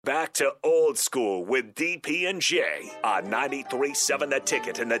Back to old school with DP and J on 93.7 The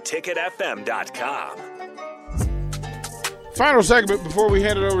Ticket and theticketfm.com. Final segment before we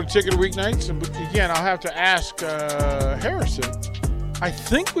hand it over to Ticket Weeknights. And again, I'll have to ask Harrison. I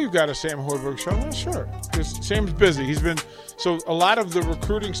think we've got a Sam Hoiberg show. I'm not sure because Sam's busy. So a lot of the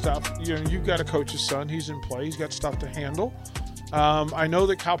recruiting stuff, you've got to coach his son. He's in play. He's got stuff to handle. I know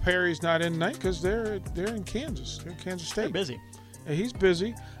that Cal Perry's not in tonight because they're in Kansas. They're in Kansas State. They're busy. He's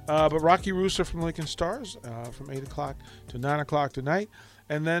busy. But Rocky Rooster from Lincoln Stars from 8 o'clock to 9 o'clock tonight.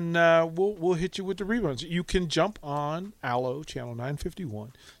 And then we'll hit you with the reruns. You can jump on Allo, channel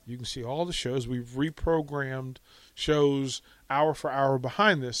 951. You can see all the shows. We've reprogrammed shows hour for hour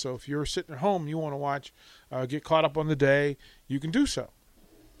behind this. So if you're sitting at home and you want to watch, get caught up on the day, you can do so.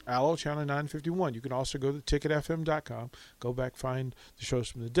 Allo, channel 951. You can also go to ticketfm.com. Go back, find the shows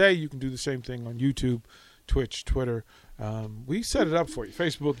from the day. You can do the same thing on YouTube, Twitch, Twitter. We set it up for you.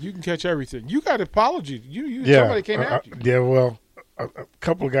 Facebook, you can catch everything. You got an apology. Somebody came after you. Yeah, well, a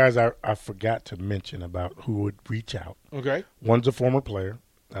couple of guys I forgot to mention about who would reach out. Okay. One's a former player,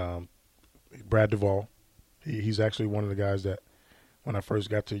 Brad Duvall. He's actually one of the guys that, when I first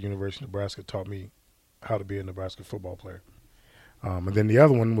got to the University of Nebraska, taught me how to be a Nebraska football player. And then the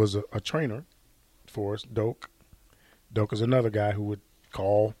other one was a trainer for us, Doak. Doak is another guy who would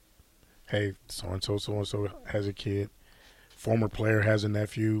call, hey, so-and-so has a kid. Former player has a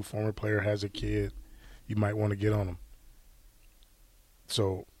nephew. Former player has a kid. You might want to get on them.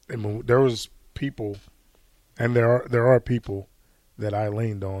 So there was people, and there are people that I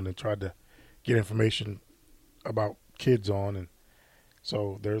leaned on and tried to get information about kids on, and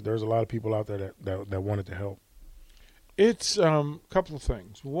so there's a lot of people out there that wanted to help. It's a couple of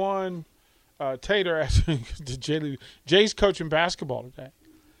things. One, Tater asked me, Jay's coaching basketball today,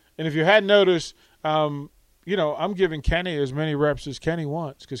 and if you hadn't noticed, I'm giving Kenny as many reps as Kenny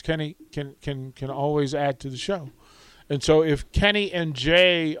wants because Kenny can always add to the show. And so if Kenny and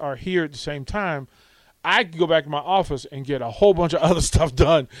Jay are here at the same time, I can go back to my office and get a whole bunch of other stuff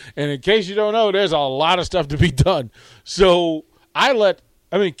done. And in case you don't know, there's a lot of stuff to be done. So Kenny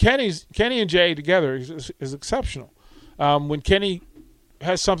and Jay together is exceptional. When Kenny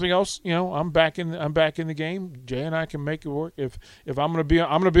has something else, I'm back in the game. Jay and I can make it work. If I'm gonna be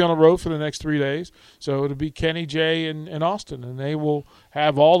on the road for the next 3 days, so it'll be Kenny, Jay, and Austin, and they will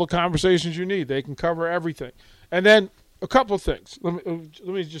have all the conversations you need. They can cover everything. And then a couple of things. Let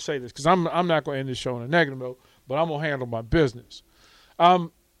me just say this because I'm not going to end this show on a negative note, but I'm going to handle my business. For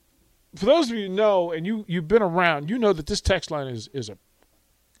those of you who know, and you've been around, you know that this text line is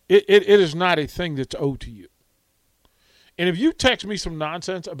not a thing that's owed to you. And if you text me some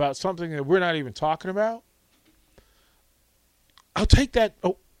nonsense about something that we're not even talking about, I'll take that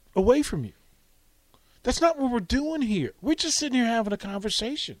away from you. That's not what we're doing here. We're just sitting here having a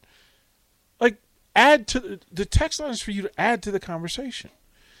conversation. Add to the text line is for you to add to the conversation.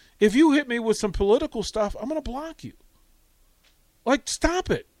 If you hit me with some political stuff, I'm going to block you. Stop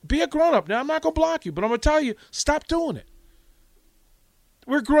it. Be a grown-up. Now, I'm not going to block you, but I'm going to tell you, stop doing it.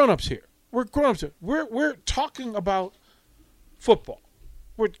 We're grown-ups here. We're talking about football.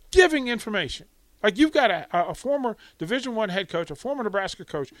 We're giving information. You've got a former Division I head coach, a former Nebraska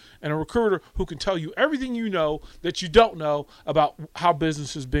coach, and a recruiter who can tell you everything you know that you don't know about how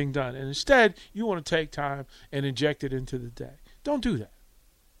business is being done. And instead, you want to take time and inject it into the day. Don't do that.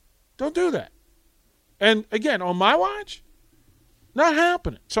 Don't do that. And, again, on my watch, not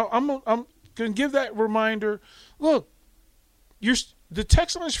happening. So I'm going to give that reminder. Look, the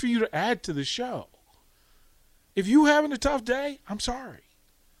text line is for you to add to the show. If you're having a tough day, I'm sorry.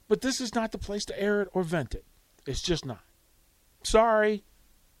 But this is not the place to air it or vent it. It's just not. Sorry,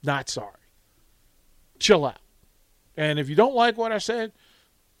 not sorry. Chill out. And if you don't like what I said,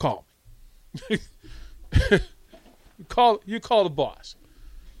 call me. You call the boss.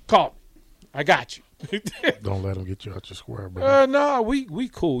 Call me. I got you. Don't let him get you out your square, bro. No, we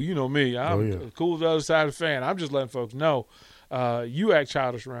cool. You know me. I'm cool to the other side of the fan. I'm just letting folks know you act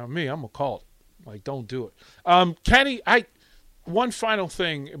childish around me, I'm going to call it. Don't do it. Kenny, one final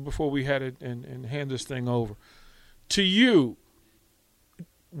thing before we head it and hand this thing over. To you,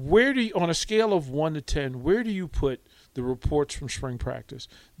 where do you, on a scale of 1 to 10, where do you put the reports from spring practice?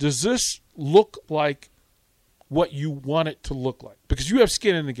 Does this look like what you want it to look like? Because you have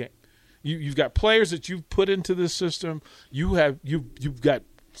skin in the game. You've got players that you've put into this system. You've got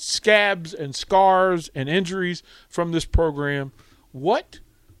scabs and scars and injuries from this program. Where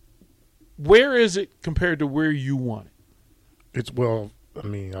is it compared to where you want it?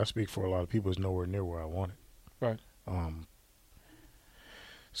 I speak for a lot of people. It's nowhere near where I want it. Right.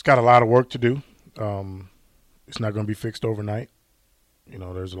 It's got a lot of work to do. It's not going to be fixed overnight. You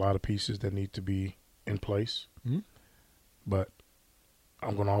know, there's a lot of pieces that need to be in place. Mm-hmm. But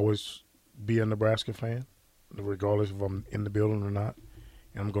I'm going to always be a Nebraska fan, regardless if I'm in the building or not.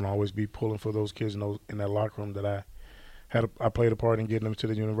 And I'm going to always be pulling for those kids in that locker room that I played a part in getting them to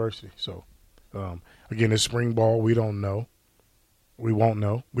the university. So, again, this spring ball, we don't know. We won't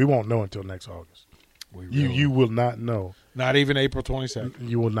know. We won't know until next August. You will not know. Not even April 22nd.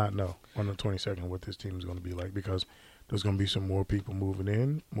 You will not know on the 22nd what this team is going to be like, because there's going to be some more people moving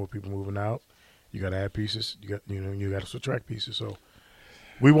in, more people moving out. You got to add pieces. You got to subtract pieces. So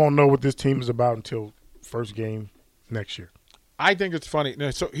we won't know what this team is about until first game next year. I think it's funny. Now,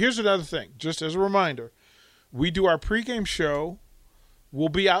 so here's another thing, just as a reminder. We do our pregame show. We'll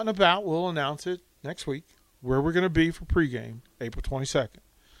be out and about. We'll announce it next week, where we're going to be for pregame, April 22nd.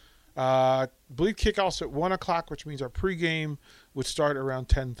 I believe kickoff's at 1 o'clock, which means our pregame would start around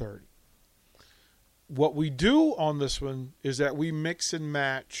 10:30. What we do on this one is that we mix and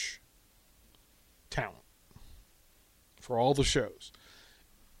match talent for all the shows.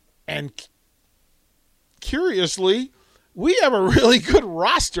 And curiously, we have a really good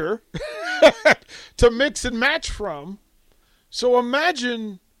roster to mix and match from. So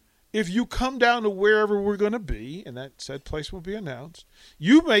imagine if you come down to wherever we're going to be, and that said place will be announced,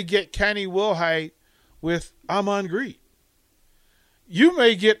 you may get Kenny Wilhite with Amon Green. You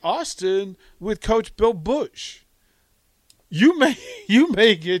may get Austin with Coach Bill Bush. You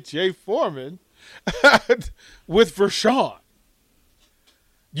may get Jay Foreman with Vershawn.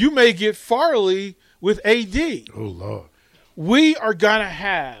 You may get Farley with AD. Oh, Lord. We are going to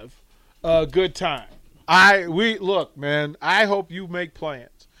have a good time. Look, man, I hope you make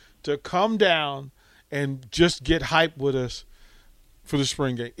plans to come down and just get hyped with us for the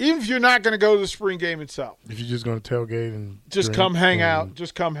spring game. Even if you're not going to go to the spring game itself. If you're just going to tailgate and just come hang out.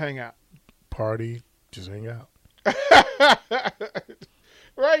 Just come hang out. Party, just hang out.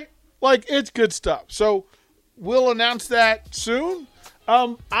 Right? Like, it's good stuff. So we'll announce that soon.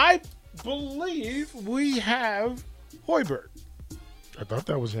 I believe we have Hoiberg. I thought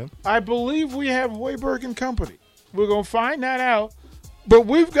that was him. I believe we have Hoiberg and company. We're going to find that out. But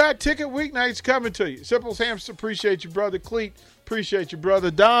we've got Ticket Weeknights coming to you. Simple Sam's, appreciate you, brother Cleet. Appreciate you,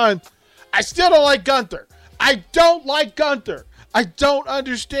 brother Don. I still don't like Gunther. I don't like Gunther. I don't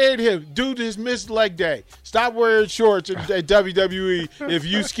understand him. Dude has missed leg day. Stop wearing shorts at WWE if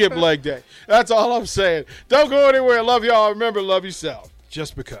you skip leg day. That's all I'm saying. Don't go anywhere. Love y'all. Remember, love yourself.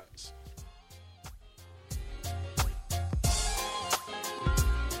 Just because.